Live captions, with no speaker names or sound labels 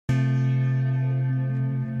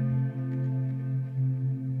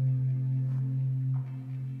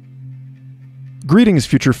Greetings,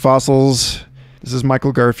 future fossils. This is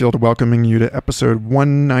Michael Garfield welcoming you to episode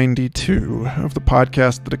 192 of the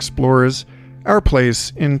podcast that explores our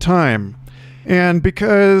place in time. And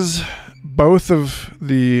because both of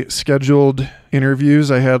the scheduled interviews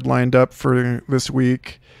I had lined up for this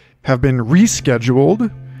week have been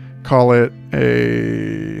rescheduled, call it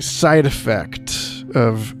a side effect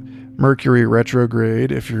of Mercury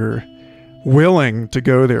retrograde if you're willing to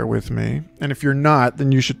go there with me. And if you're not,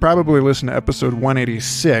 then you should probably listen to episode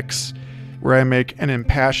 186, where I make an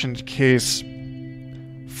impassioned case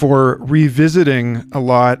for revisiting a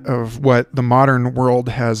lot of what the modern world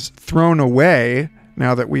has thrown away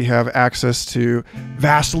now that we have access to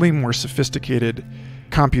vastly more sophisticated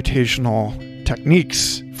computational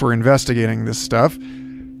techniques for investigating this stuff.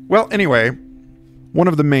 Well, anyway, one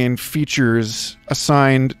of the main features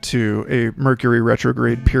assigned to a Mercury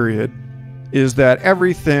retrograde period is that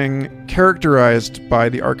everything characterized by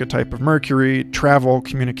the archetype of Mercury, travel,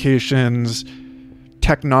 communications,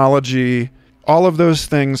 technology, all of those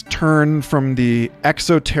things turn from the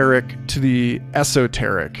exoteric to the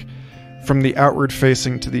esoteric, from the outward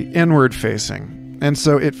facing to the inward facing. And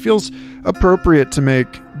so it feels appropriate to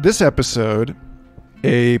make this episode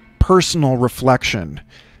a personal reflection,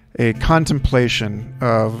 a contemplation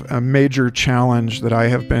of a major challenge that I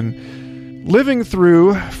have been living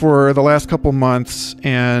through for the last couple months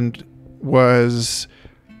and was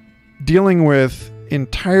dealing with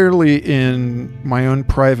entirely in my own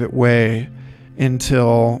private way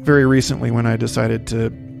until very recently when I decided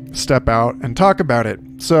to step out and talk about it.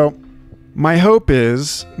 So my hope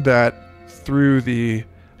is that through the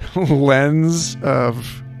lens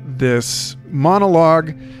of this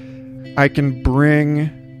monologue, I can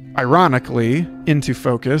bring, ironically, into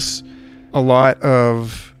focus a lot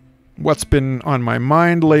of what's been on my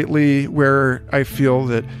mind lately, where I feel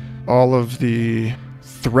that all of the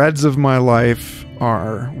threads of my life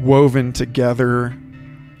are woven together.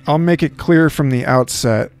 I'll make it clear from the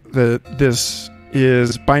outset that this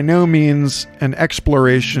is by no means an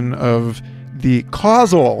exploration of the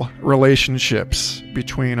causal relationships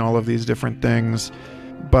between all of these different things,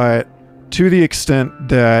 but to the extent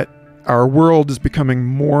that our world is becoming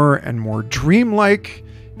more and more dreamlike,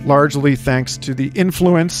 largely thanks to the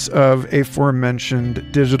influence of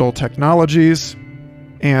aforementioned digital technologies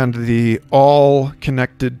and the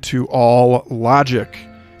all-connected-to-all logic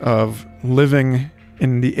of living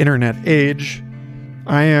in the internet age,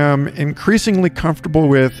 I am increasingly comfortable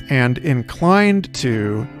with and inclined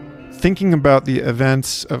to thinking about the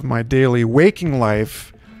events of my daily waking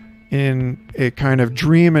life in a kind of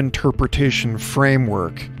dream interpretation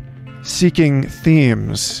framework, seeking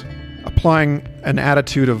themes, applying an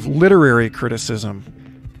attitude of literary criticism.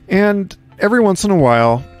 And every once in a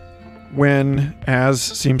while, when, as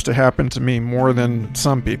seems to happen to me more than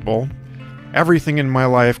some people, everything in my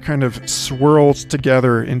life kind of swirls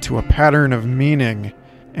together into a pattern of meaning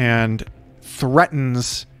and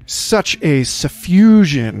threatens such a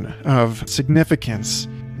suffusion of significance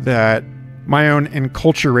that my own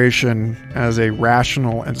enculturation as a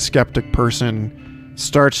rational and skeptic person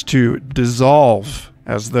starts to dissolve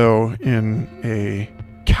as though in a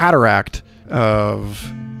cataract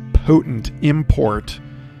of potent import.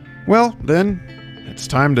 Well, then it's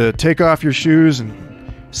time to take off your shoes and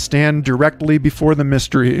stand directly before the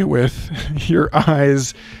mystery with your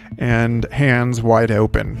eyes and hands wide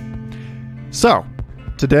open. So,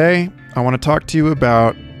 today I want to talk to you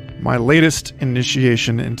about my latest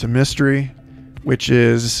initiation into mystery, which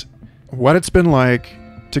is what it's been like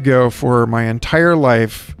to go for my entire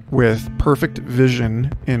life with perfect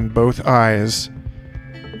vision in both eyes,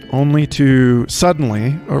 only to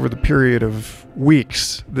suddenly, over the period of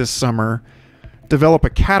weeks this summer, develop a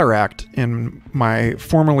cataract in my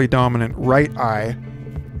formerly dominant right eye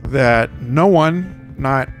that no one,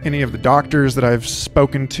 not any of the doctors that I've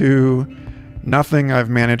spoken to, nothing I've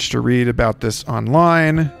managed to read about this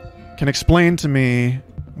online, can explain to me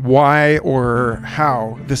why or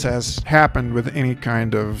how this has happened with any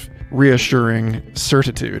kind of reassuring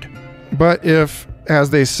certitude. But if, as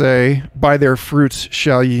they say, by their fruits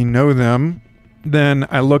shall ye know them, then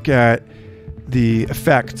I look at the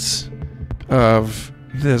effects of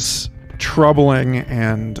this troubling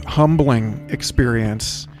and humbling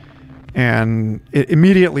experience, and it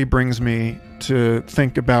immediately brings me to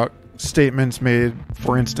think about statements made,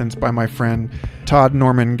 for instance, by my friend Todd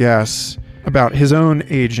Norman Guess about his own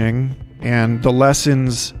aging and the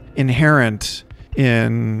lessons inherent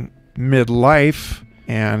in midlife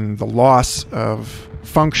and the loss of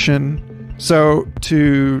function. So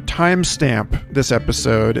to timestamp this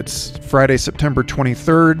episode, it's Friday, September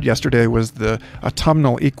 23rd. Yesterday was the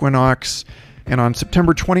autumnal equinox. And on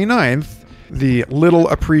September 29th, the little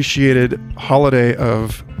appreciated holiday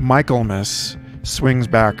of Michaelmas swings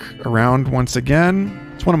back around once again.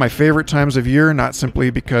 It's one of my favorite times of year, not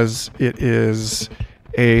simply because it is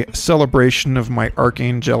a celebration of my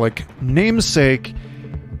archangelic namesake,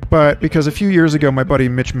 but because a few years ago, my buddy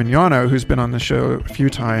Mitch Mignano, who's been on the show a few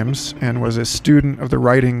times and was a student of the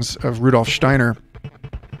writings of Rudolf Steiner,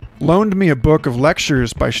 loaned me a book of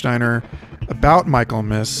lectures by Steiner about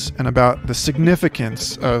Michaelmas and about the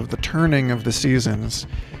significance of the turning of the seasons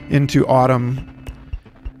into autumn,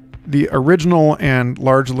 the original and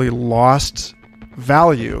largely lost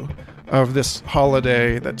value of this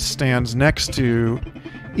holiday that stands next to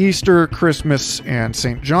Easter, Christmas, and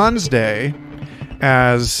St. John's Day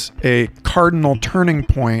as a cardinal turning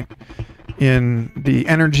point in the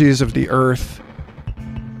energies of the earth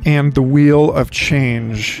and the wheel of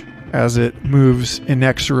change as it moves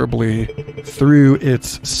inexorably through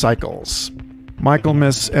its cycles.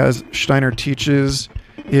 Michaelmas, as Steiner teaches,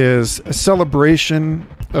 is a celebration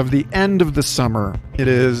of the end of the summer. It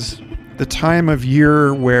is the time of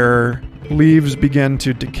year where leaves begin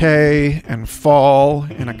to decay and fall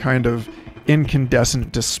in a kind of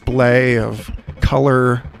incandescent display of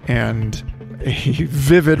color and a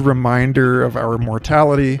vivid reminder of our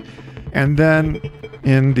mortality. And then,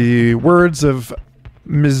 in the words of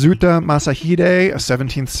Mizuta Masahide, a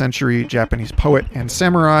 17th century Japanese poet and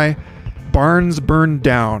samurai, barns burned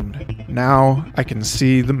down. Now I can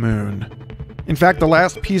see the moon. In fact, the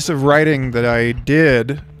last piece of writing that I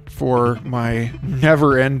did for my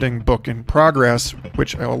never-ending book in progress,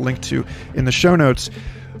 which I will link to in the show notes,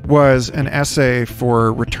 was an essay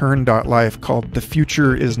for Return.life called The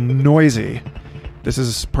Future is Noisy. This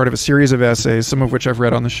is part of a series of essays, some of which I've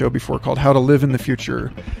read on the show before, called How to Live in the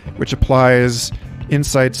Future, which applies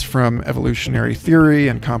insights from evolutionary theory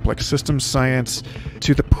and complex systems science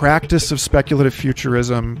to the practice of speculative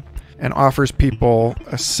futurism, and offers people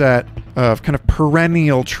a set of kind of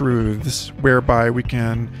perennial truths whereby we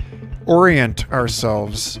can orient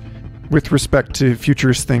ourselves with respect to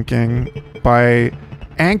futures thinking by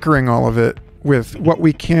anchoring all of it with what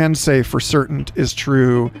we can say for certain is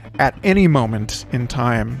true at any moment in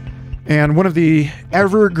time. And one of the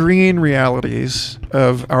evergreen realities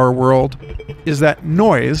of our world is that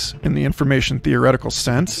noise, in the information theoretical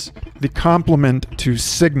sense, the complement to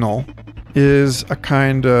signal, is a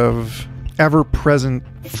kind of ever-present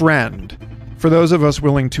friend for those of us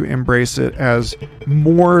willing to embrace it as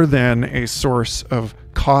more than a source of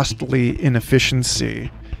costly inefficiency.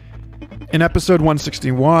 In episode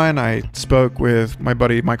 161, I spoke with my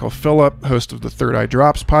buddy Michael Phillip, host of the Third Eye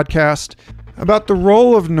Drops podcast, about the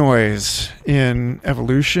role of noise in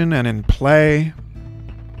evolution and in play,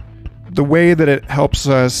 the way that it helps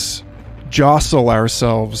us jostle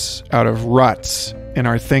ourselves out of ruts in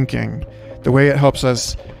our thinking, the way it helps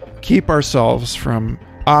us keep ourselves from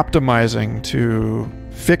optimizing to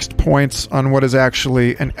fixed points on what is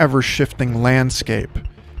actually an ever-shifting landscape,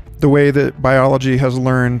 the way that biology has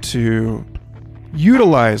learned to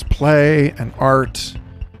utilize play and art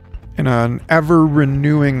in an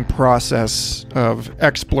ever-renewing process of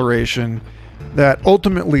exploration that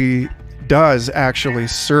ultimately does actually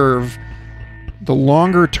serve the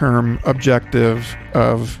longer-term objective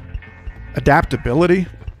of adaptability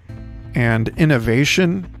and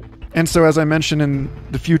innovation. And so, as I mentioned in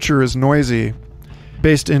The Future is Noisy,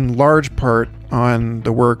 based in large part on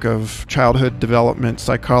the work of childhood development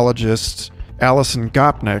psychologist Alison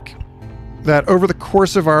Gopnik, that over the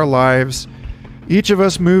course of our lives, each of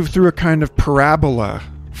us move through a kind of parabola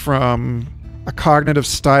from a cognitive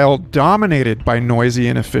style dominated by noisy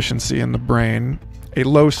inefficiency in the brain, a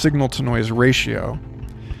low signal-to-noise ratio,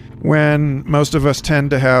 when most of us tend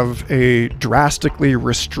to have a drastically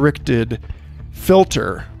restricted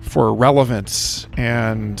filter for relevance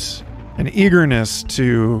and an eagerness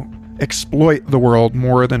to exploit the world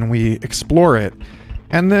more than we explore it.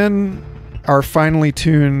 And then our finely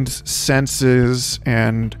tuned senses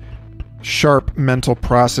and sharp mental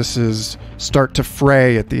processes start to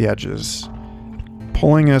fray at the edges,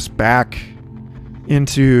 pulling us back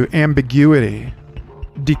into ambiguity,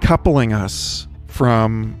 decoupling us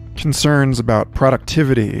from concerns about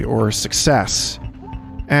productivity or success,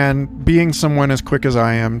 and being someone as quick as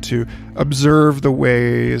I am to observe the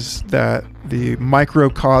ways that the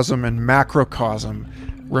microcosm and macrocosm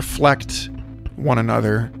reflect one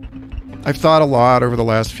another. I've thought a lot over the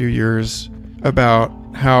last few years about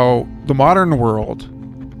how the modern world,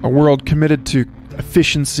 a world committed to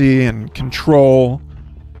efficiency and control,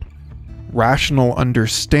 rational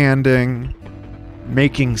understanding,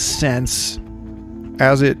 making sense,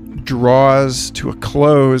 as it draws to a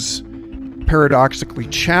close, paradoxically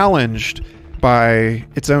challenged by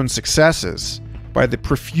its own successes, by the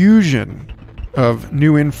profusion of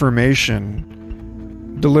new information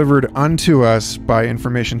delivered unto us by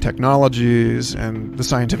information technologies and the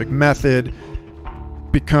scientific method,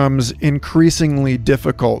 becomes increasingly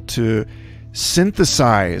difficult to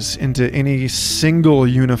synthesize into any single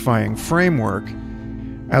unifying framework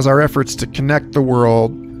as our efforts to connect the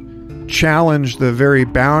world challenge the very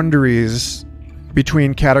boundaries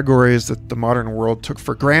between categories that the modern world took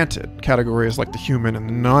for granted, categories like the human and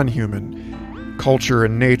the non-human, culture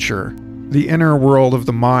and nature, the inner world of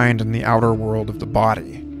the mind and the outer world of the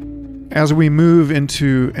body. As we move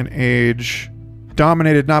into an age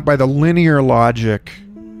dominated not by the linear logic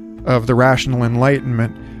of the rational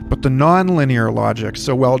Enlightenment, but the non-linear logic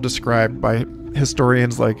so well described by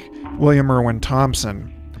historians like William Irwin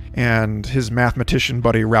Thompson and his mathematician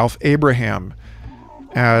buddy Ralph Abraham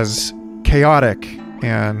as chaotic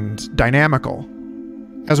and dynamical.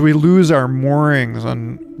 As we lose our moorings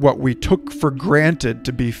on what we took for granted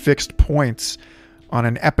to be fixed points on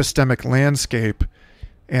an epistemic landscape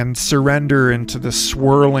and surrender into the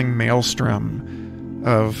swirling maelstrom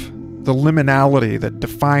of the liminality that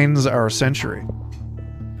defines our century,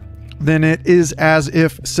 then it is as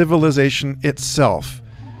if civilization itself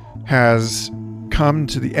has come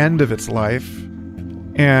to the end of its life,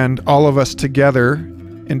 and all of us together,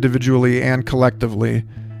 individually and collectively,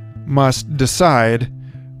 must decide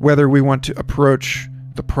whether we want to approach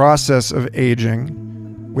the process of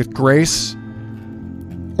aging with grace,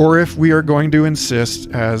 or if we are going to insist,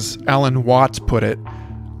 as Alan Watts put it,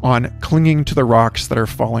 on clinging to the rocks that are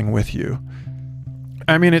falling with you.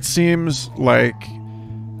 I mean, it seems like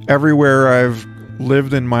everywhere I've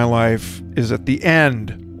lived in my life is at the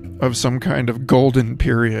end of some kind of golden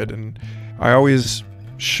period, and I always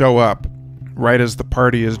show up right as the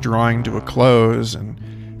party is drawing to a close and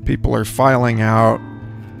people are filing out,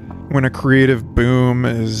 when a creative boom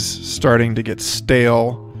is starting to get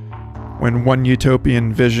stale, when one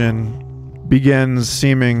utopian vision begins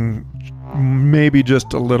seeming maybe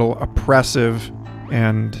just a little oppressive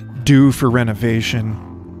and due for renovation,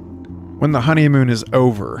 when the honeymoon is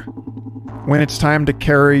over, when it's time to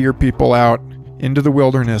carry your people out into the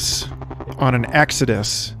wilderness on an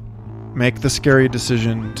exodus, make the scary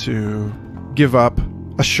decision to give up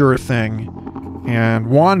a sure thing and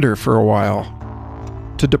wander for a while,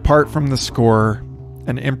 to depart from the score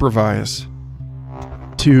and improvise,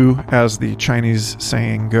 to, as the Chinese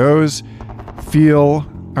saying goes, feel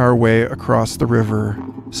our way across the river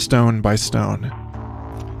stone by stone.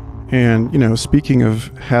 And, speaking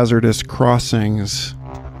of hazardous crossings,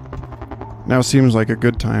 now seems like a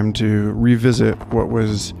good time to revisit what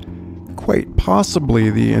was quite possibly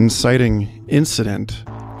the inciting incident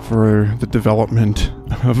for the development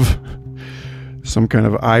of some kind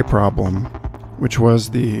of eye problem, which was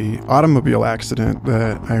the automobile accident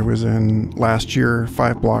that I was in last year,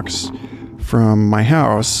 5 blocks from my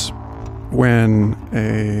house, when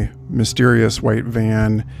a mysterious white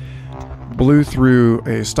van blew through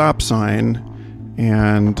a stop sign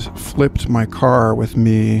and flipped my car with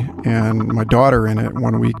me and my daughter in it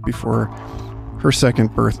 1 week before her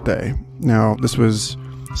 2nd birthday. Now, this was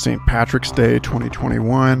St. Patrick's Day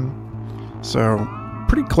 2021, so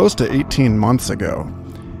pretty close to 18 months ago.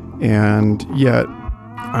 And yet,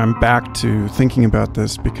 I'm back to thinking about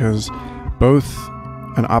this because both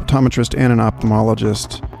an optometrist and an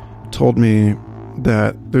ophthalmologist told me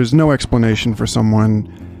that there's no explanation for someone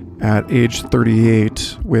at age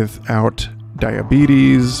 38 without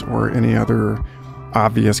diabetes or any other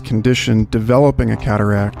obvious condition developing a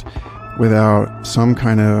cataract without some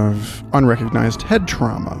kind of unrecognized head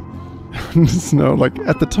trauma. So,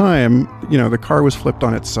 at the time, the car was flipped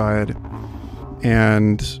on its side,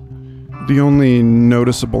 and the only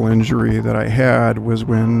noticeable injury that I had was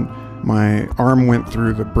when my arm went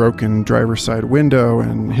through the broken driver's side window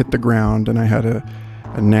and hit the ground, and I had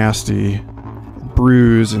a nasty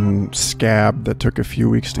bruise and scab that took a few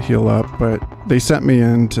weeks to heal up, but they sent me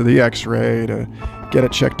in to the x-ray to get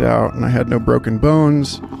it checked out, and I had no broken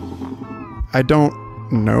bones. I don't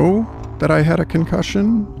know that I had a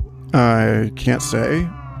concussion. I can't say,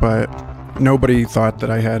 but nobody thought that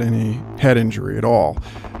I had any head injury at all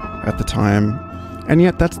at the time. And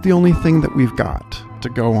yet that's the only thing that we've got to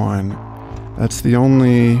go on. That's the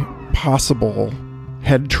only possible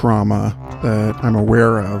head trauma that I'm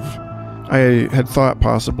aware of. I had thought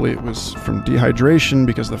possibly it was from dehydration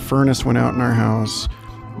because the furnace went out in our house.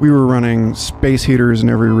 We were running space heaters in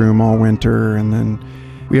every room all winter, and then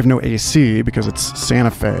we have no AC because it's Santa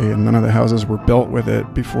Fe, and none of the houses were built with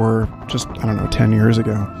it before just, 10 years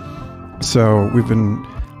ago. So we've been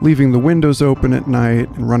leaving the windows open at night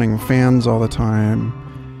and running fans all the time.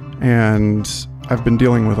 and I've been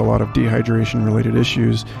dealing with a lot of dehydration-related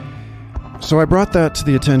issues. So I brought that to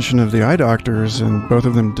the attention of the eye doctors, and both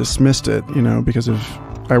of them dismissed it, because if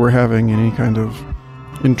I were having any kind of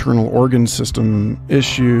internal organ system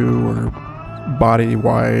issue or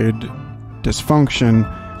body-wide dysfunction,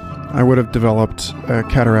 I would have developed a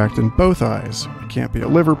cataract in both eyes. It can't be a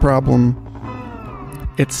liver problem,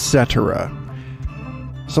 etc.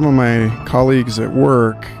 Some of my colleagues at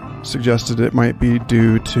work suggested it might be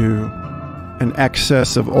due to an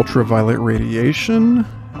excess of ultraviolet radiation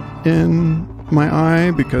in my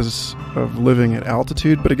eye because of living at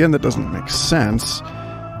altitude, but again, that doesn't make sense.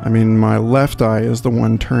 I mean, my left eye is the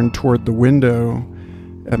one turned toward the window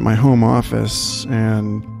at my home office,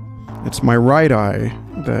 and it's my right eye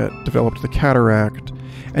that developed the cataract,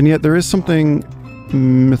 and yet there is something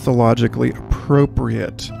mythologically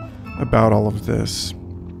appropriate about all of this.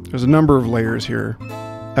 There's a number of layers here.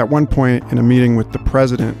 At one point in a meeting with the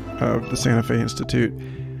president of the Santa Fe Institute,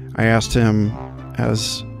 I asked him,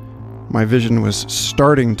 as my vision was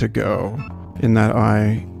starting to go in that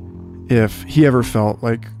eye, if he ever felt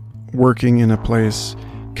like working in a place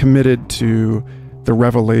committed to the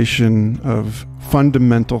revelation of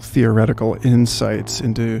fundamental theoretical insights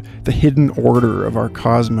into the hidden order of our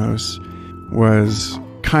cosmos was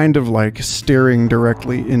kind of like staring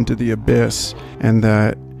directly into the abyss, and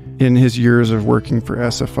that in his years of working for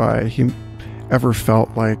SFI, he ever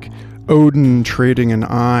felt like Odin trading an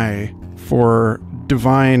eye for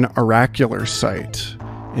divine oracular sight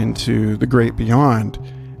into the great beyond,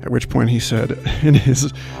 at which point he said in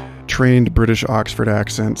his trained British Oxford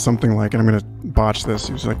accent something like, and I'm going to botch this,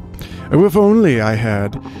 he was like, "Oh, if only I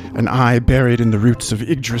had an eye buried in the roots of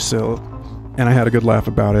Yggdrasil." And I had a good laugh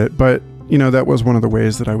about it, but that was one of the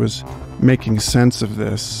ways that I was making sense of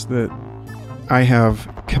this, that I have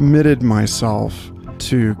committed myself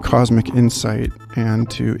to cosmic insight and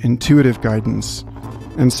to intuitive guidance,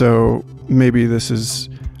 and so maybe this is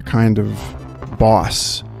a kind of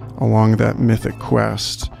boss along that mythic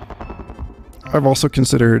quest. I've also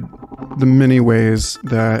considered the many ways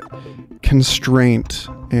that constraint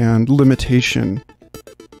and limitation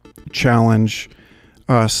challenge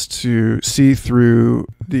us to see through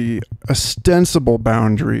the ostensible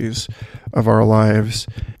boundaries of our lives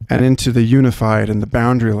and into the unified and the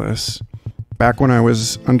boundaryless. Back when I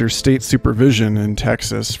was under state supervision in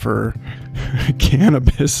Texas for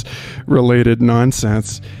cannabis-related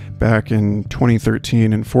nonsense back in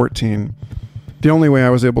 2013 and 14, the only way I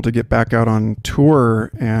was able to get back out on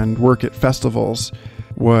tour and work at festivals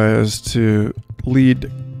was to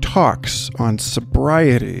lead talks on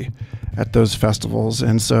sobriety at those festivals.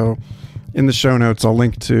 And so in the show notes, I'll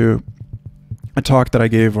link to a talk that I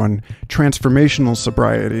gave on transformational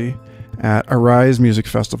sobriety at Arise Music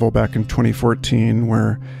Festival back in 2014,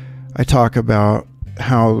 where I talk about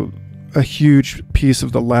how a huge piece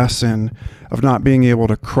of the lesson of not being able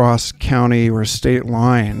to cross county or state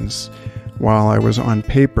lines while I was on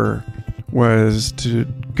paper was to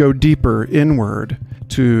go deeper inward,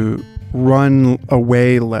 to run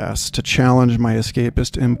away less, to challenge my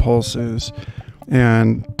escapist impulses,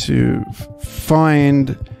 and to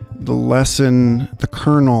find the lesson, the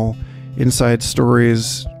kernel inside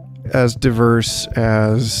stories as diverse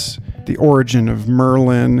as the origin of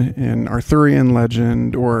Merlin in Arthurian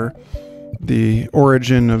legend, or the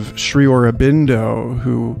origin of Sri Aurobindo,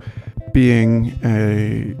 who, being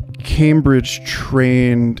a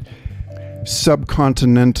Cambridge-trained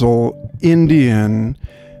subcontinental Indian,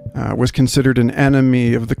 was considered an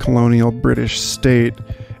enemy of the colonial British state,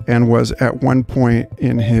 and was at one point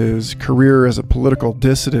in his career as a political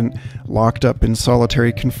dissident locked up in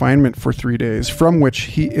solitary confinement for 3 days, from which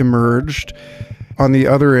he emerged on the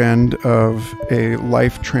other end of a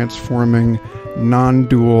life-transforming,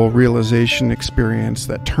 non-dual realization experience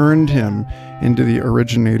that turned him into the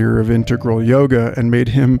originator of integral yoga and made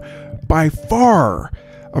him by far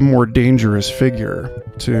a more dangerous figure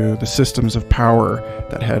to the systems of power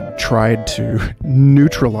that had tried to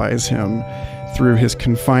neutralize him through his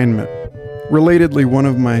confinement. Relatedly, one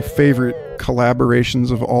of my favorite collaborations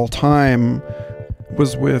of all time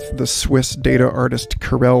was with the Swiss data artist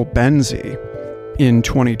Karel Benzi in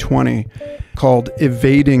 2020, called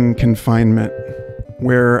Evading Confinement,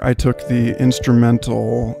 where I took the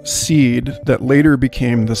instrumental Seed that later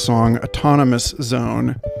became the song Autonomous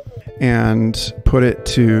Zone and put it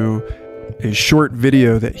to a short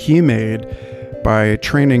video that he made by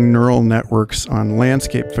training neural networks on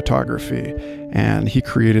landscape photography. And he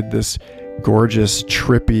created this gorgeous,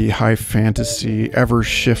 trippy, high fantasy,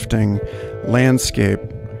 ever-shifting landscape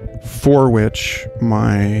for which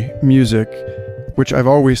my music, which I've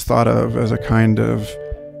always thought of as a kind of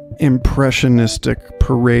impressionistic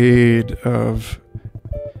parade of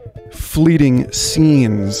fleeting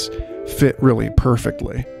scenes fit really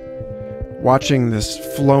perfectly. Watching this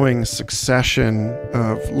flowing succession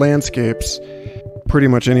of landscapes, pretty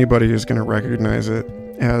much anybody is going to recognize it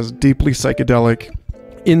as deeply psychedelic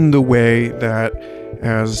in the way that,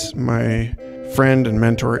 as my friend and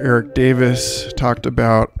mentor Eric Davis talked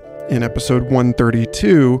about in episode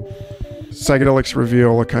 132, psychedelics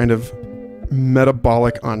reveal a kind of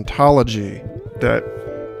metabolic ontology, that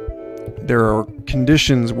there are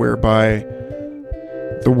conditions whereby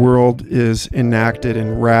the world is enacted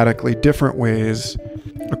in radically different ways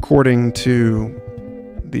according to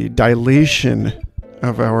the dilation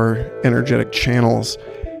of our energetic channels.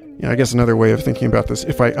 I guess another way of thinking about this,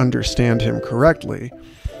 if I understand him correctly,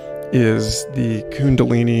 is the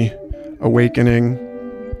Kundalini awakening,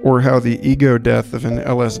 or how the ego death of an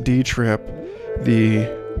LSD trip,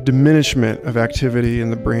 the diminishment of activity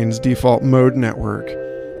in the brain's default mode network,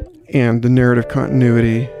 and the narrative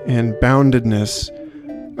continuity and boundedness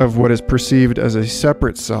of what is perceived as a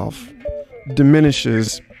separate self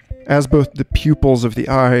diminishes as both the pupils of the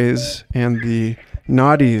eyes and the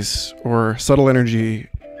nadis, or subtle energy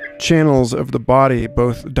channels of the body,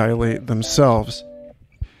 both dilate themselves.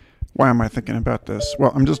 Why am I thinking about this?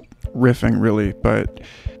 Well, I'm just riffing really, but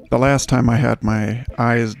the last time I had my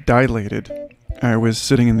eyes dilated, I was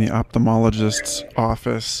sitting in the ophthalmologist's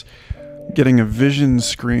office getting a vision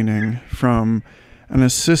screening from an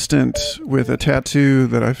assistant with a tattoo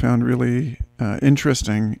that I found really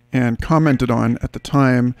interesting and commented on at the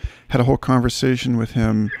time, had a whole conversation with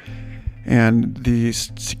him, and the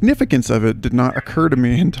significance of it did not occur to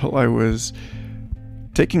me until I was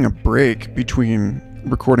taking a break between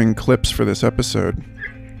recording clips for this episode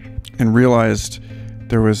and realized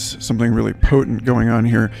there was something really potent going on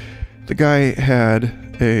here. The guy had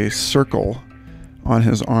a circle on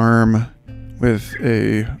his arm with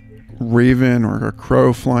a raven or a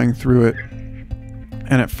crow flying through it.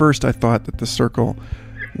 And at first I thought that the circle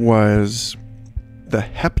was the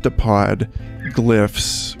heptapod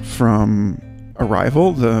glyphs from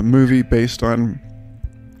Arrival, the movie based on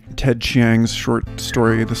Ted Chiang's short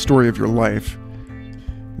story, The Story of Your Life.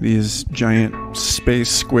 These giant space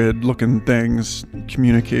squid looking things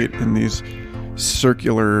communicate in these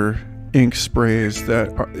circular ink sprays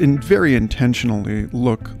that are very intentionally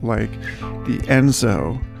look like the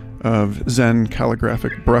Enso of Zen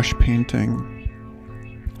calligraphic brush painting.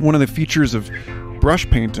 One of the features of brush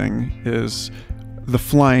painting is the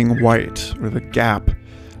flying white, or the gap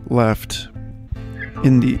left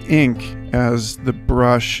in the ink as the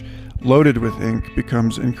brush loaded with ink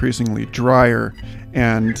becomes increasingly drier.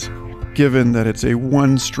 And given that it's a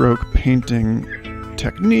one-stroke painting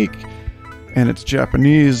technique and it's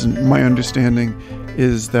Japanese, and my understanding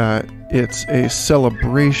is that it's a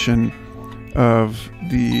celebration of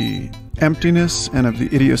the emptiness and of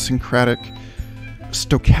the idiosyncratic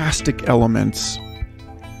stochastic elements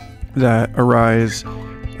that arise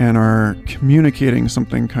and are communicating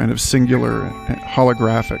something kind of singular and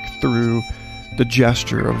holographic through the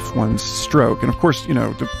gesture of one's stroke. And of course,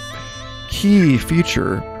 the key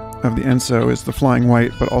feature of the Enso is the flying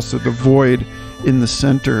white, but also the void in the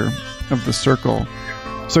center of the circle.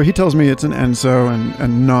 So he tells me it's an Enso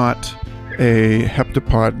and not a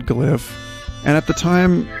heptapod glyph. And at the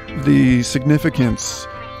time, the significance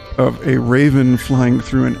of a raven flying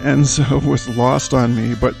through an Enso was lost on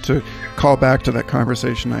me. But to call back to that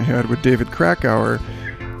conversation I had with David Krakauer,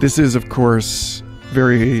 this is, of course,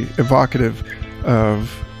 very evocative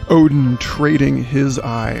of Odin trading his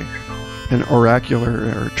eye, an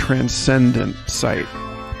oracular or transcendent sight.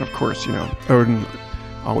 Of course, Odin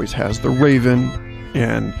always has the raven,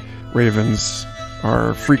 and ravens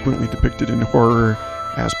are frequently depicted in horror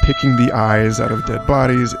as picking the eyes out of dead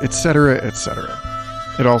bodies, etc., etc.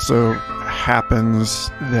 It also happens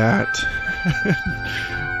that,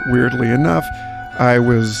 weirdly enough, I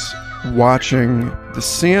was watching the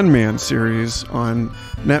Sandman series on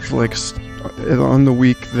Netflix on the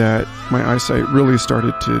week that my eyesight really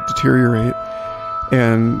started to deteriorate,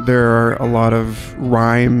 and there are a lot of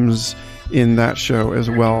rhymes in that show as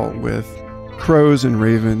well, with crows and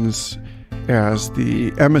ravens as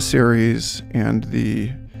the emissaries and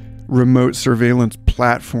the remote surveillance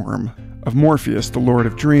platform of Morpheus, the Lord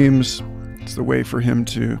of Dreams. It's the way for him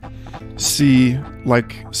to see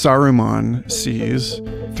like Saruman sees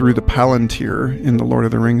through the Palantir in the Lord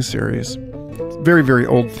of the Rings series. It's a very, very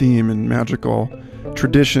old theme in magical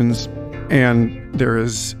traditions, and there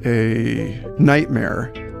is a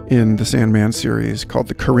nightmare in the Sandman series called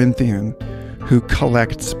the Corinthian, who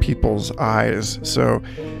collects people's eyes. So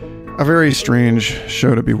a very strange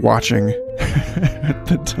show to be watching at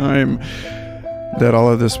the time that all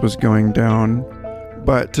of this was going down.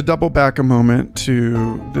 But to double back a moment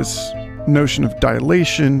to this notion of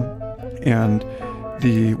dilation and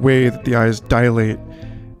the way that the eyes dilate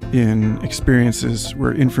in experiences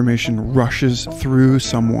where information rushes through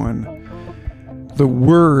someone, the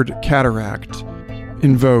word cataract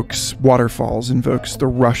invokes waterfalls, invokes the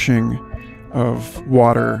rushing of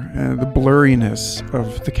water, and the blurriness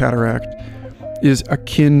of the cataract is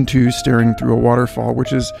akin to staring through a waterfall,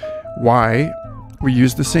 which is why we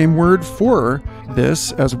use the same word for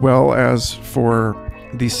this as well as for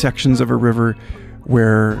these sections of a river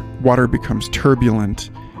where water becomes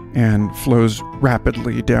turbulent and flows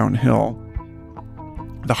rapidly downhill.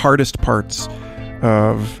 The hardest parts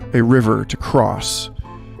of a river to cross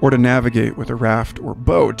or to navigate with a raft or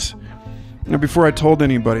boat. Now, before I told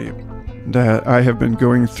anybody that I have been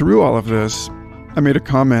going through all of this, I made a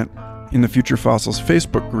comment in the Future Fossils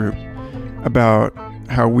Facebook group about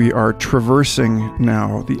how we are traversing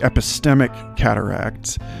now the epistemic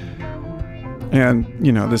cataracts. And,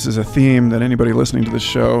 this is a theme that anybody listening to the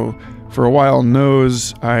show for a while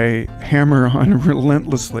knows I hammer on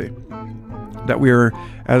relentlessly. That we are,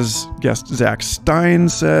 as guest Zach Stein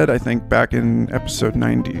said, I think back in episode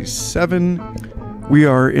 97, we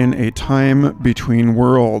are in a time between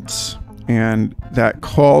worlds. And that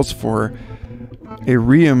calls for a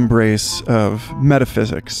re-embrace of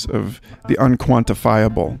metaphysics, of the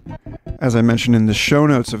unquantifiable. As I mentioned in the show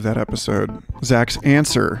notes of that episode, Zach's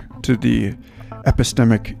answer to the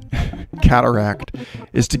epistemic cataract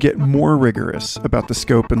is to get more rigorous about the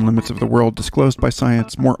scope and limits of the world disclosed by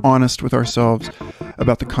science, more honest with ourselves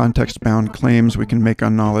about the context-bound claims we can make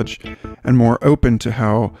on knowledge, and more open to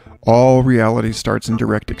how all reality starts in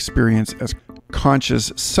direct experience as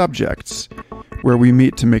conscious subjects, where we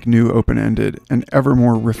meet to make new open-ended and ever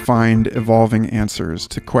more refined, evolving answers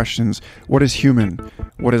to questions: what is human,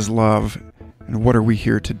 what is love, and what are we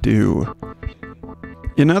here to do?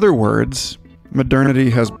 In other words, modernity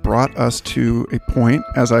has brought us to a point,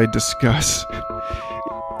 as I discuss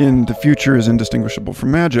in The Future is Indistinguishable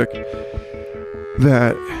from Magic,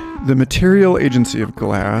 that the material agency of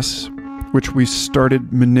glass, which we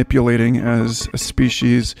started manipulating as a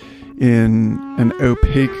species in an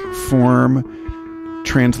opaque form,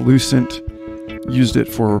 translucent, used it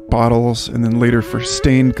for bottles, and then later for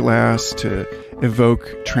stained glass to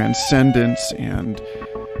evoke transcendence and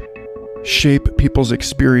shape people's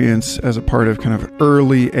experience as a part of kind of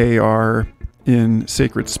early AR in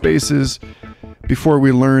sacred spaces, before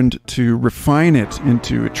we learned to refine it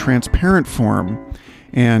into a transparent form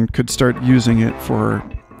and could start using it for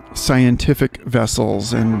scientific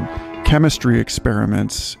vessels and chemistry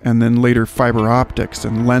experiments, and then later fiber optics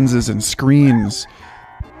and lenses and screens,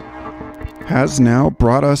 has now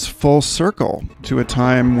brought us full circle to a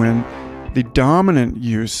time when the dominant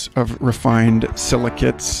use of refined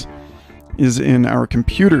silicates is in our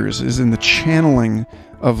computers, is in the channeling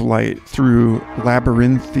of light through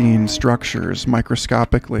labyrinthine structures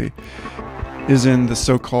microscopically, is in the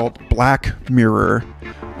so-called black mirror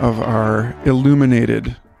of our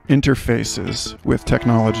illuminated interfaces with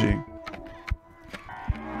technology.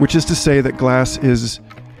 Which is to say that glass is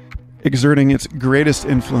exerting its greatest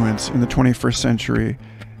influence in the 21st century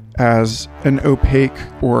as an opaque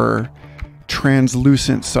or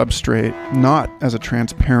translucent substrate, not as a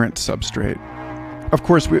transparent substrate. Of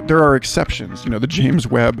course, there are exceptions. The James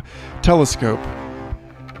Webb telescope,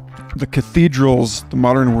 the cathedrals the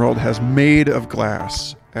modern world has made of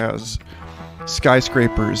glass as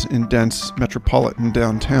skyscrapers in dense metropolitan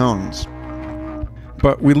downtowns.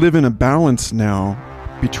 But we live in a balance now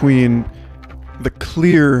between the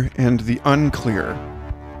clear and the unclear,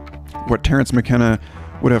 what Terence McKenna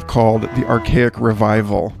would have called the archaic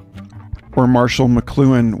revival, or Marshall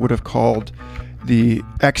McLuhan would have called the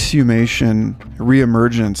exhumation,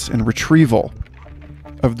 reemergence, and retrieval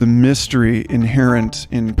of the mystery inherent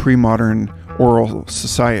in pre-modern oral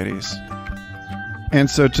societies. And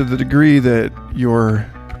so to the degree that your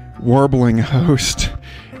warbling host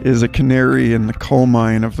is a canary in the coal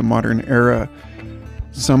mine of the modern era,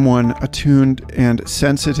 someone attuned and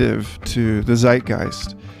sensitive to the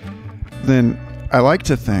zeitgeist, then I like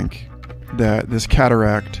to think that this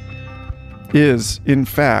cataract is, in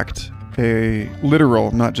fact, a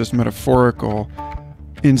literal, not just metaphorical,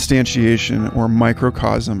 instantiation or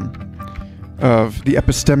microcosm of the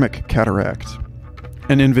epistemic cataract,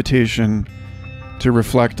 an invitation to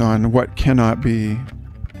reflect on what cannot be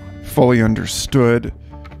fully understood,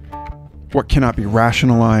 what cannot be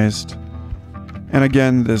rationalized. And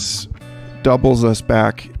again, this doubles us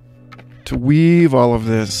back to weave all of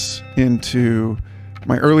this into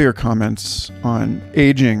my earlier comments on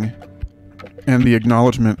aging and the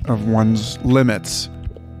acknowledgement of one's limits.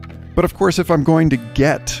 But of course, if I'm going to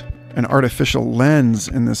get an artificial lens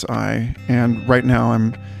in this eye, and right now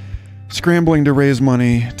I'm scrambling to raise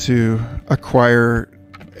money to acquire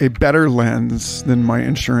a better lens than my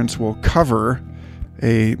insurance will cover,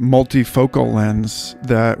 a multifocal lens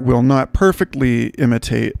that will not perfectly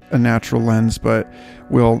imitate a natural lens, but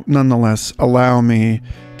will nonetheless allow me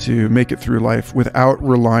to make it through life without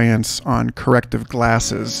reliance on corrective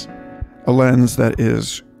glasses. A lens that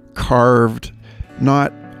is carved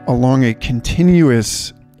not along a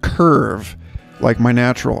continuous curve like my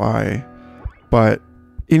natural eye, but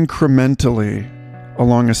incrementally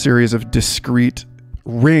along a series of discrete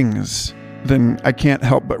rings. Then I can't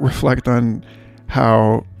help but reflect on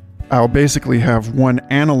how I'll basically have one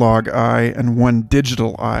analog eye and one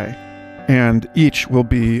digital eye, and each will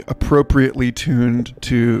be appropriately tuned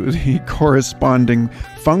to the corresponding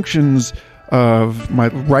functions of my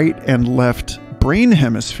right and left brain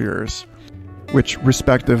hemispheres, which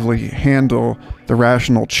respectively handle the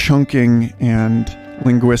rational chunking and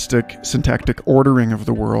linguistic syntactic ordering of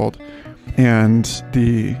the world, and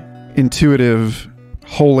the intuitive,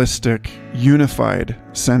 holistic, unified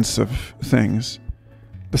sense of things.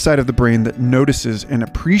 The side of the brain that notices and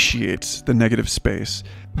appreciates the negative space,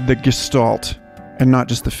 the gestalt, and not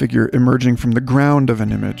just the figure emerging from the ground of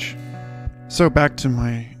an image. So back to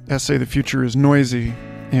my essay, The Future is Noisy,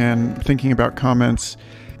 and thinking about comments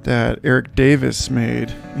that Eric Davis made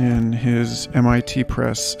in his MIT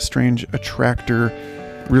Press Strange Attractor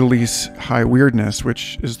release High Weirdness,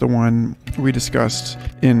 which is the one we discussed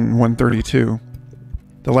in 132.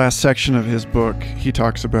 The last section of his book, he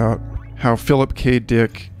talks about how Philip K.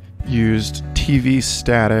 Dick used TV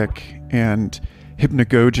static and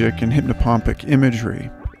hypnagogic and hypnopompic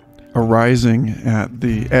imagery arising at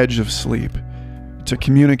the edge of sleep to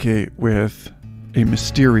communicate with a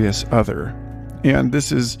mysterious other. And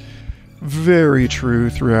this is very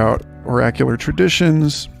true throughout oracular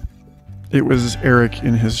traditions. It was Eric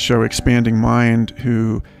in his show Expanding Mind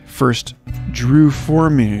who first drew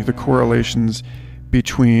for me the correlations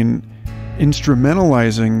between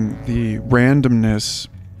instrumentalizing the randomness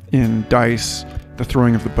in dice, the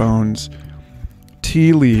throwing of the bones,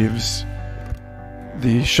 tea leaves,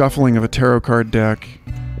 the shuffling of a tarot card deck,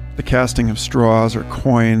 the casting of straws or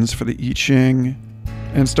coins for the I Ching,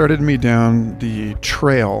 and started me down the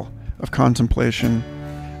trail of contemplation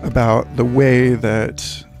about the way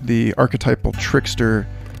that the archetypal trickster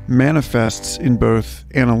manifests in both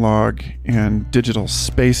analog and digital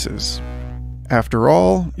spaces. After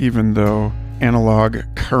all, even though analog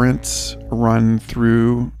currents run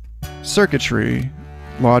through circuitry,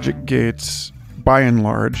 logic gates, by and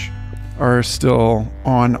large, are still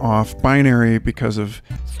on-off binary because of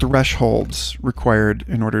thresholds required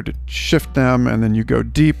in order to shift them, and then you go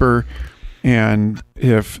deeper. And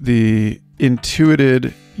if the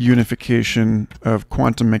intuited unification of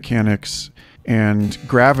quantum mechanics and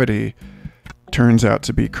gravity turns out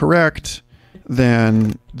to be correct,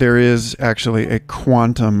 then there is actually a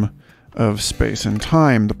quantum of space and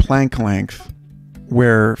time, the Planck length,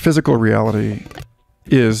 where physical reality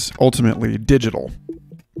is ultimately digital.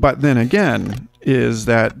 But then again, is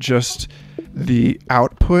that just the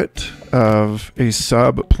output of a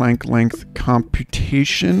sub-Planck length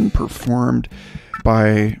computation performed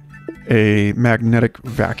by a magnetic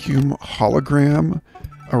vacuum hologram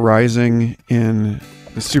arising in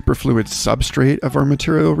the superfluid substrate of our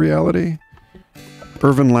material reality?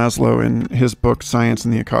 Ervin Laszlo, in his book Science in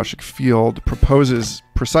the Akashic Field, proposes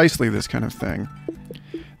precisely this kind of thing,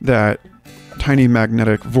 that tiny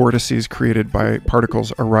magnetic vortices created by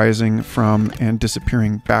particles arising from and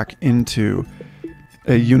disappearing back into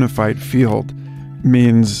a unified field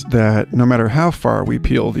means that no matter how far we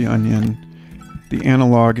peel the onion, the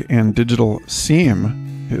analog and digital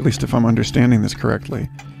seem, at least if I'm understanding this correctly,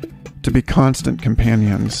 to be constant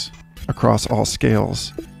companions across all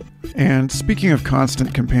scales. And speaking of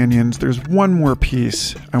constant companions, there's one more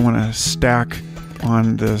piece I want to stack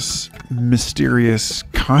on this mysterious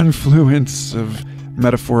confluence of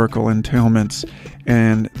metaphorical entailments,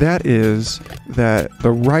 and that is that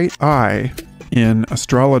the right eye in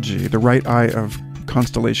astrology, the right eye of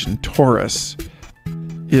constellation Taurus,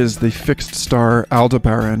 is the fixed star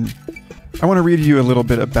Aldebaran. I want to read you a little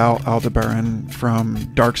bit about Aldebaran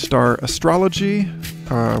from Dark Star Astrology,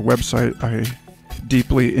 a website I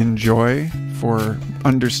deeply enjoy for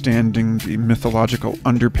understanding the mythological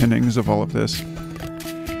underpinnings of all of this.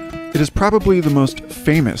 It is probably the most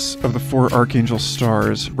famous of the four archangel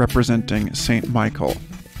stars representing Saint Michael,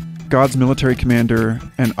 God's military commander,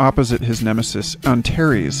 and opposite his nemesis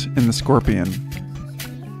Antares in the Scorpion.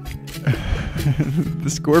 the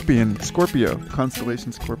Scorpio,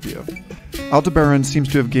 constellation Scorpio. Aldebaran seems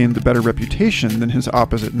to have gained the better reputation than his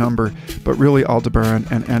opposite number, but really Aldebaran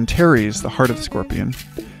and Antares, the heart of the Scorpion,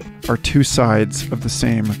 are two sides of the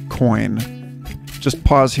same coin. Just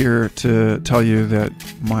pause here to tell you that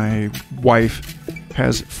my wife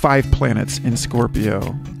has 5 planets in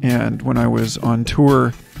Scorpio, and when I was on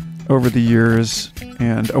tour over the years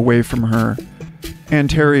and away from her,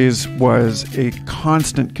 Antares was a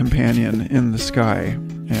constant companion in the sky,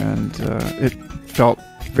 and it felt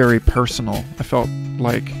very personal. I felt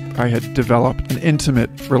like I had developed an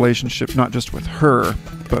intimate relationship, not just with her,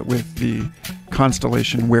 but with the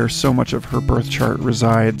constellation where so much of her birth chart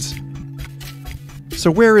resides. So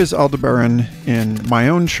where is Aldebaran in my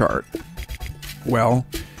own chart? Well,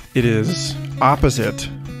 it is opposite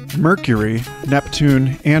Mercury,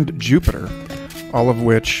 Neptune, and Jupiter, all of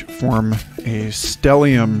which form a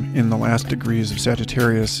stellium in the last degrees of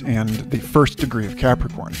Sagittarius and the first degree of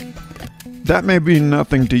Capricorn. That may be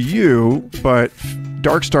nothing to you, but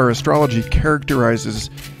dark star astrology characterizes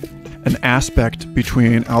an aspect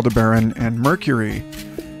between Aldebaran and Mercury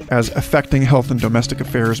as affecting health and domestic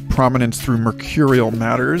affairs, prominence through mercurial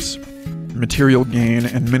matters, material gain,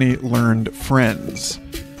 and many learned friends.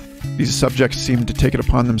 These subjects seem to take it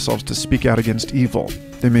upon themselves to speak out against evil.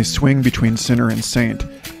 They may swing between sinner and saint,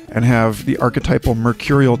 and have the archetypal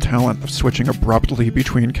mercurial talent of switching abruptly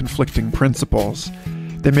between conflicting principles.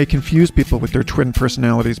 They may confuse people with their twin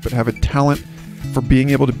personalities, but have a talent for being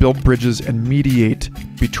able to build bridges and mediate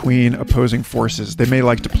between opposing forces. They may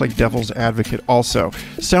like to play devil's advocate also.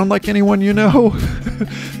 Sound like anyone you know?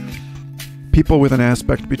 People with an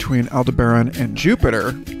aspect between Aldebaran and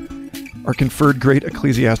Jupiter are conferred great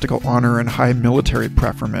ecclesiastical honor and high military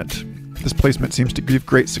preferment. This placement seems to give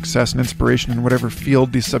great success and inspiration in whatever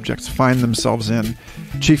field these subjects find themselves in,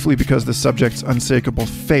 chiefly because the subjects' unshakable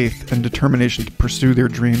faith and determination to pursue their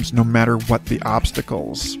dreams no matter what the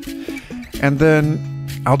obstacles. And then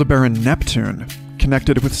Aldebaran Neptune,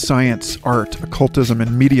 connected with science, art, occultism,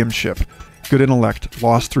 and mediumship, good intellect,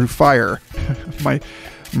 lost through fire. My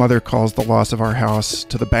mother calls the loss of our house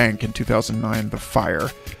to the bank in 2009 the fire.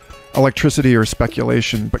 Electricity or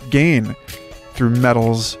speculation, but gain through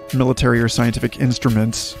metals, military or scientific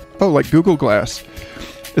instruments, like Google Glass.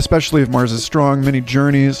 Especially if Mars is strong, many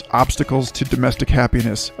journeys, obstacles to domestic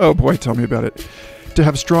happiness. Oh boy, tell me about it. To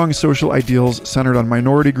have strong social ideals centered on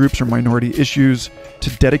minority groups or minority issues, to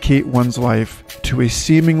dedicate one's life to a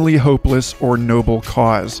seemingly hopeless or noble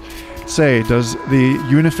cause. Say, does the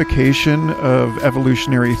unification of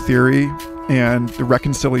evolutionary theory and the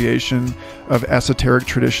reconciliation of esoteric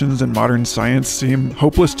traditions and modern science seem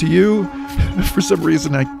hopeless to you? For some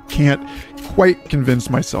reason, I can't quite convince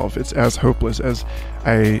myself it's as hopeless as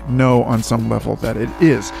I know on some level that it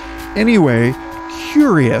is. Anyway,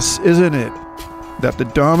 curious, isn't it, that the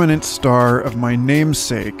dominant star of my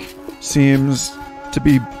namesake seems to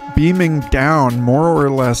be beaming down more or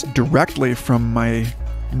less directly from my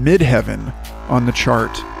midheaven on the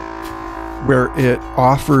chart, where it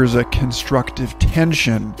offers a constructive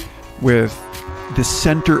tension with the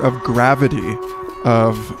center of gravity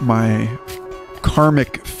of my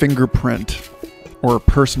karmic fingerprint or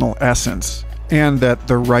personal essence, and that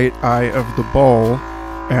the right eye of the bull,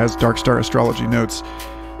 as Dark Star Astrology notes,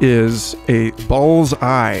 is a bull's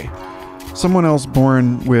eye. Someone else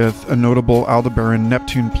born with a notable Aldebaran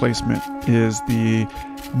Neptune placement is the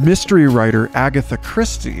mystery writer Agatha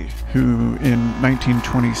Christie, who in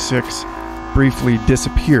 1926 briefly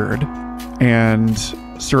disappeared, and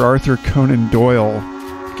Sir Arthur Conan Doyle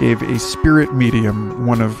gave a spirit medium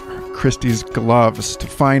one of Christie's gloves to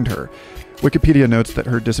find her. Wikipedia notes that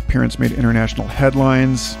her disappearance made international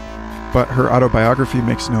headlines, but her autobiography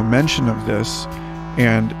makes no mention of this,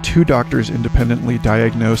 and 2 doctors independently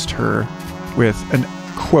diagnosed her with an,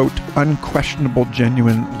 quote, unquestionable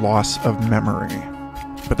genuine loss of memory.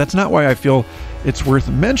 But that's not why I feel it's worth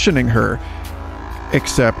mentioning her,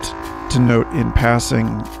 except to note in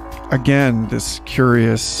passing, again, this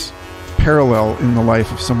curious parallel in the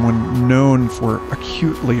life of someone known for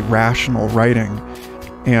acutely rational writing,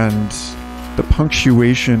 and the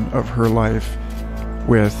punctuation of her life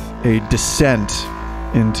with a descent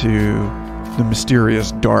into the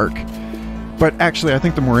mysterious dark. But actually, I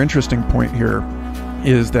think the more interesting point here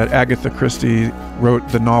is that Agatha Christie wrote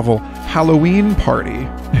the novel Halloween Party,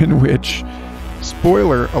 in which,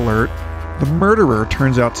 spoiler alert, the murderer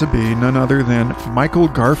turns out to be none other than Michael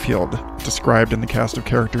Garfield, described in the cast of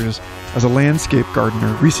characters as a landscape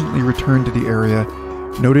gardener recently returned to the area,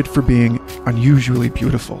 noted for being unusually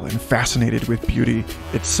beautiful and fascinated with beauty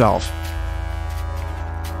itself.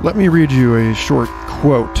 Let me read you a short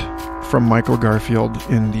quote from Michael Garfield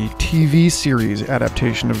in the TV series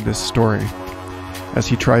adaptation of this story, as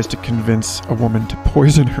he tries to convince a woman to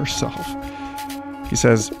poison herself. He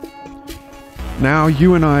says, "Now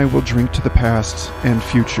you and I will drink to the past and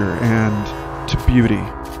future and to beauty.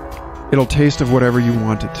 It'll taste of whatever you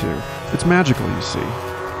want it to. It's magical, you see.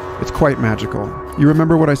 It's quite magical. You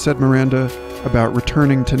remember what I said, Miranda, about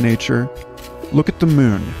returning to nature? Look at the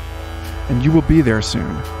moon, and you will be there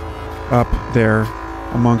soon. Up there,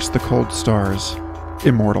 amongst the cold stars,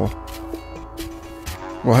 immortal."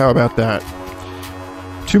 Well, how about that?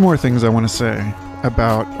 Two more things I want to say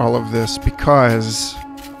about all of this, because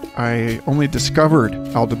I only discovered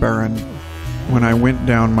Aldebaran when I went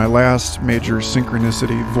down my last major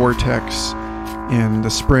synchronicity vortex in the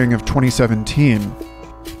spring of 2017,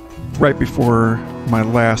 right before my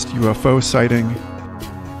last UFO sighting.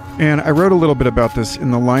 And I wrote a little bit about this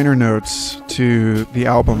in the liner notes to the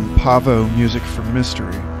album Pavo Music for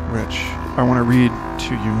Mystery, which I want to read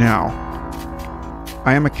to you now.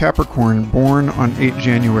 I am a Capricorn born on 8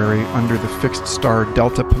 January under the fixed star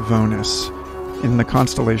Delta Pavonis in the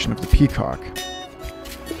constellation of the Peacock.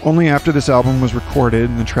 Only after this album was recorded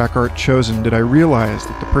and the track art chosen did I realize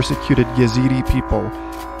that the persecuted Yazidi people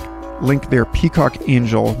link their peacock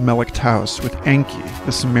angel Melek Taus with Enki,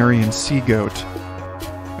 the Sumerian sea-goat,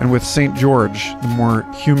 and with St. George, the more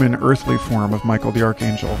human earthly form of Michael the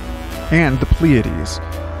Archangel, and the Pleiades,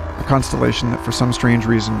 a constellation that for some strange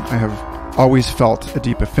reason I have always felt a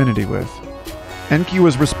deep affinity with. Enki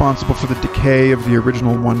was responsible for the decay of the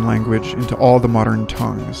original one language into all the modern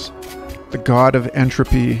tongues, the god of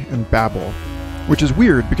entropy and Babel, which is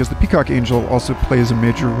weird because the Peacock Angel also plays a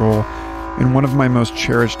major role in one of my most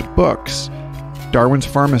cherished books, Darwin's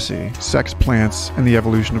Pharmacy, Sex, Plants, and the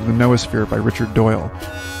Evolution of the Noosphere by Richard Doyle,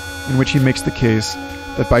 in which he makes the case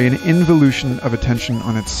that by an involution of attention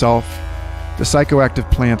on itself, the psychoactive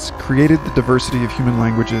plants created the diversity of human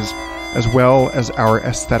languages as well as our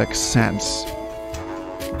aesthetic sense.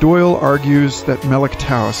 Doyle argues that Melek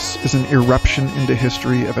Taus is an eruption into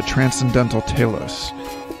history of a transcendental telos,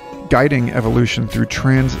 guiding evolution through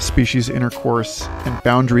trans-species intercourse and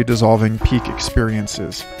boundary-dissolving peak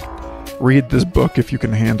experiences. Read this book if you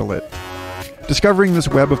can handle it. Discovering this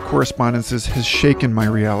web of correspondences has shaken my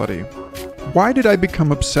reality. Why did I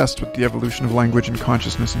become obsessed with the evolution of language and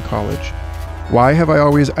consciousness in college? Why have I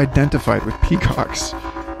always identified with peacocks?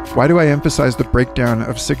 Why do I emphasize the breakdown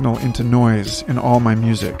of signal into noise in all my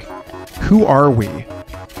music? Who are we?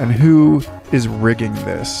 And who is rigging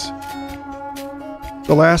this?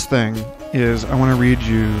 The last thing is I want to read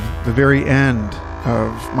you the very end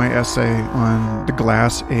of my essay on the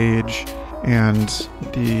glass age and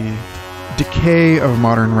the decay of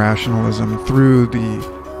modern rationalism through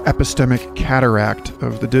the epistemic cataract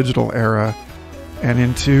of the digital era and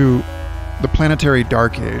into the planetary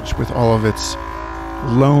dark age with all of its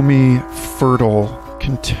loamy, fertile,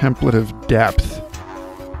 contemplative depth.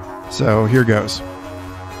 So here goes.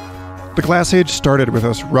 The Glass Age started with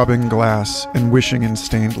us rubbing glass and wishing in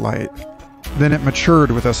stained light. Then it matured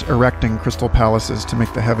with us erecting crystal palaces to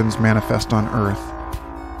make the heavens manifest on earth.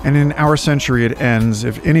 And in our century it ends,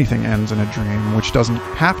 if anything ends in a dream, which doesn't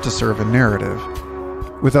have to serve a narrative,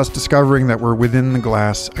 with us discovering that we're within the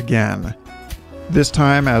glass again. This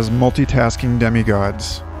time as multitasking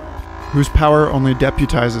demigods, whose power only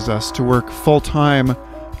deputizes us to work full-time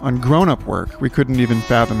on grown-up work we couldn't even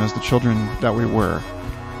fathom as the children that we were.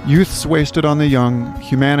 Youth's wasted on the young,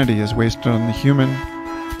 humanity is wasted on the human,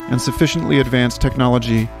 and sufficiently advanced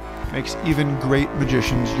technology makes even great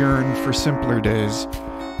magicians yearn for simpler days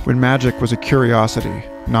when magic was a curiosity,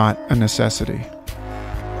 not a necessity.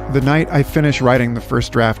 The night I finish writing the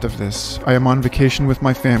first draft of this, I am on vacation with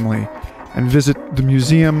my family and visit the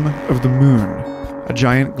Museum of the Moon, a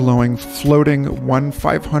giant glowing floating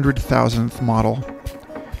 1/500,000th model,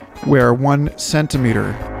 where 1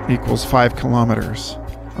 centimeter equals 5 kilometers,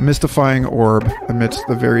 a mystifying orb amidst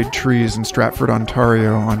the varied trees in Stratford,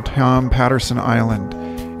 Ontario on Tom Patterson Island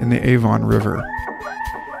in the Avon River.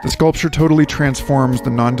 The sculpture totally transforms the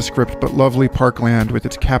nondescript but lovely parkland with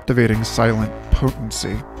its captivating silent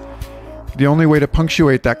potency. The only way to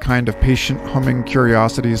punctuate that kind of patient humming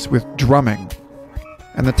curiosity is with drumming.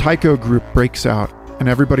 And the taiko group breaks out, and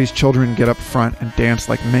everybody's children get up front and dance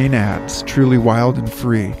like maenads, truly wild and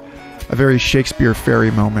free. A very Shakespeare fairy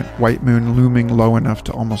moment, white moon looming low enough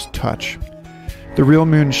to almost touch. The real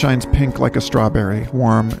moon shines pink like a strawberry,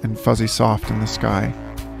 warm and fuzzy soft in the sky.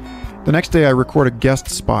 The next day I record a guest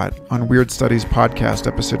spot on Weird Studies podcast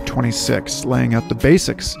episode 26, laying out the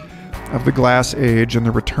basics of the Glass Age and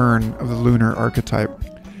the return of the lunar archetype.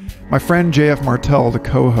 My friend J.F. Martel, the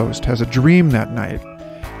co-host, has a dream that night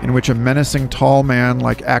in which a menacing tall man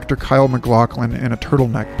like actor Kyle MacLachlan in a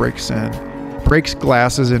turtleneck breaks in, breaks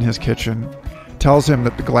glasses in his kitchen, tells him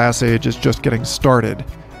that the glass age is just getting started,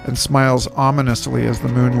 and smiles ominously as the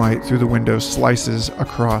moonlight through the window slices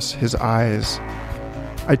across his eyes.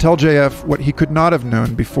 I tell JF what he could not have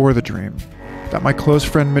known before the dream, that my close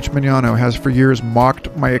friend Mitch Mignano has for years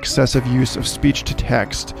mocked my excessive use of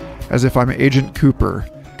speech-to-text as if I'm Agent Cooper,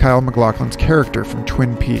 Kyle MacLachlan's character from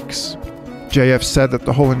Twin Peaks. JF said that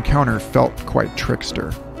the whole encounter felt quite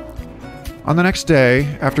trickster. On the next day,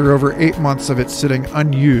 after over 8 months of it sitting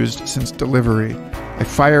unused since delivery, I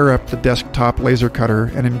fire up the desktop laser cutter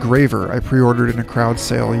and engraver I pre-ordered in a crowd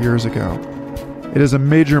sale years ago. It is a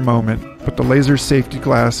major moment, but the laser safety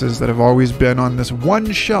glasses that have always been on this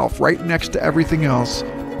one shelf right next to everything else,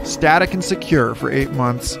 static and secure for 8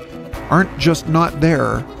 months, aren't just not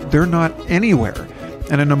there, they're not anywhere.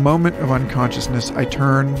 And in a moment of unconsciousness, I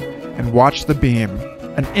turn and watch the beam,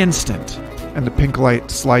 an instant, and the pink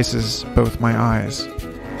light slices both my eyes.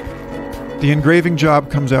 The engraving job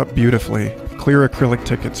comes out beautifully. Clear acrylic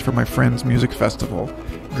tickets for my friend's music festival,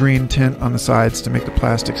 green tint on the sides to make the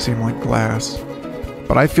plastic seem like glass.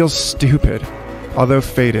 But I feel stupid, although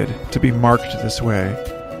fated, to be marked this way,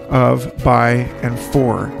 of, by, and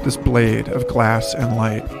for this blade of glass and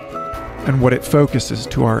light, and what it focuses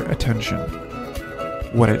to our attention,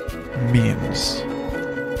 what it means.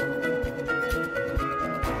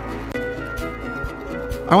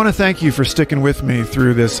 I want to thank you for sticking with me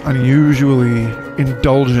through this unusually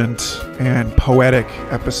indulgent and poetic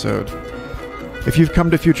episode. If you've come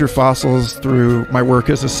to Future Fossils through my work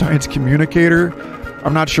as a science communicator,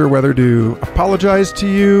 I'm not sure whether to apologize to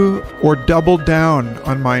you or double down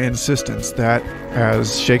on my insistence that,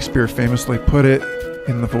 as Shakespeare famously put it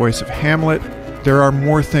in the voice of Hamlet, there are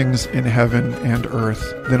more things in heaven and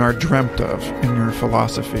earth than are dreamt of in your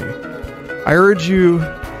philosophy. I urge you,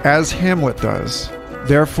 as Hamlet does,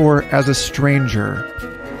 therefore, as a stranger,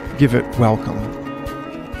 give it welcome.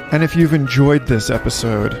 And if you've enjoyed this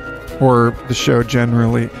episode, or the show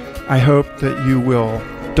generally, I hope that you will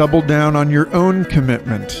double down on your own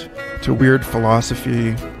commitment to weird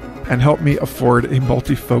philosophy and help me afford a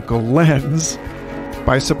multifocal lens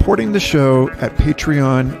by supporting the show at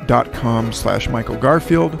patreon.com/Michael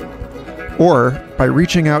Garfield, or by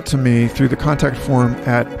reaching out to me through the contact form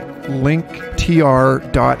at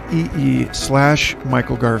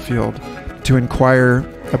linktr.ee/Michael Garfield to inquire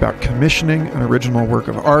about commissioning an original work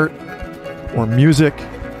of art, or music,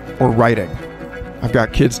 or writing. I've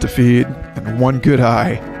got kids to feed and one good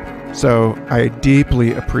eye, so I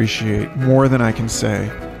deeply appreciate, more than I can say,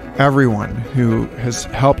 everyone who has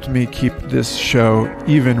helped me keep this show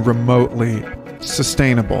even remotely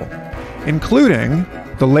sustainable, including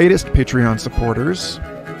the latest Patreon supporters,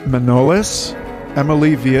 Manolis,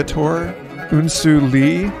 Emily Viator, Unsu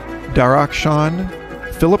Lee, Darakshan,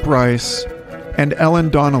 Philip Rice, and Ellen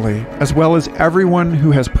Donnelly, as well as everyone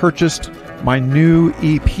who has purchased my new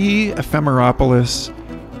EP, Ephemeropolis,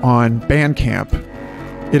 on Bandcamp.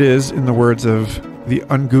 It is, in the words of the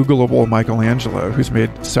ungoogleable Michelangelo, who's made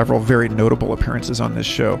several very notable appearances on this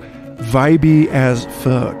show, vibey as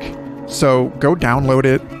fuck. So go download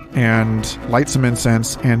it and light some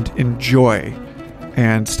incense and enjoy.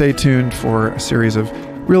 And stay tuned for a series of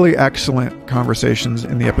really excellent conversations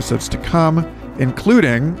in the episodes to come,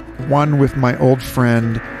 including one with my old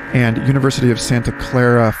friend and University of Santa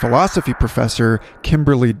Clara philosophy professor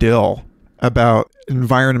Kimberly Dill about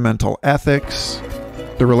environmental ethics,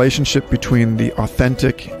 the relationship between the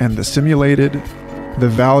authentic and the simulated, the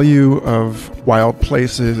value of wild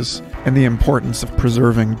places, and the importance of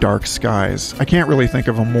preserving dark skies. I can't really think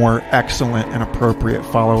of a more excellent and appropriate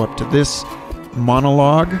follow-up to this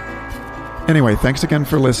monologue. Anyway, thanks again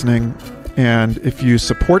for listening. And if you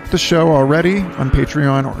support the show already on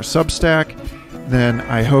Patreon or Substack, then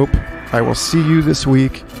I hope I will see you this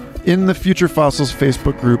week in the Future Fossils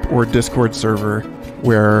Facebook group or Discord server,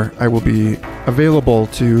 where I will be available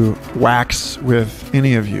to wax with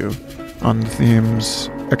any of you on the themes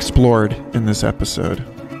explored in this episode.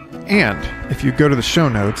 And if you go to the show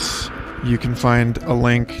notes, you can find a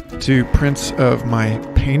link to prints of my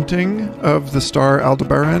painting of the star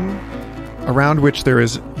Aldebaran, around which there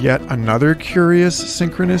is yet another curious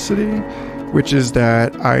synchronicity, which is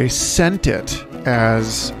that I sent it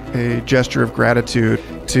as a gesture of gratitude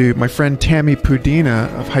to my friend Tammy Pudina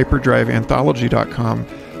of hyperdriveanthology.com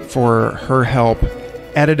for her help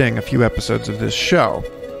editing a few episodes of this show.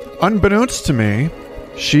 Unbeknownst to me,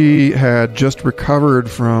 she had just recovered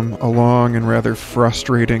from a long and rather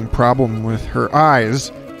frustrating problem with her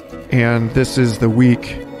eyes, and this is the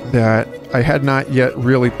week that I had not yet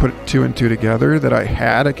really put two and two together that I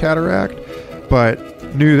had a cataract, but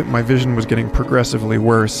knew that my vision was getting progressively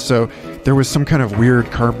worse, so there was some kind of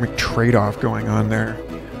weird karmic trade-off going on there.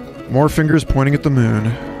 More fingers pointing at the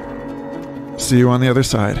moon. See you on the other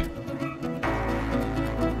side.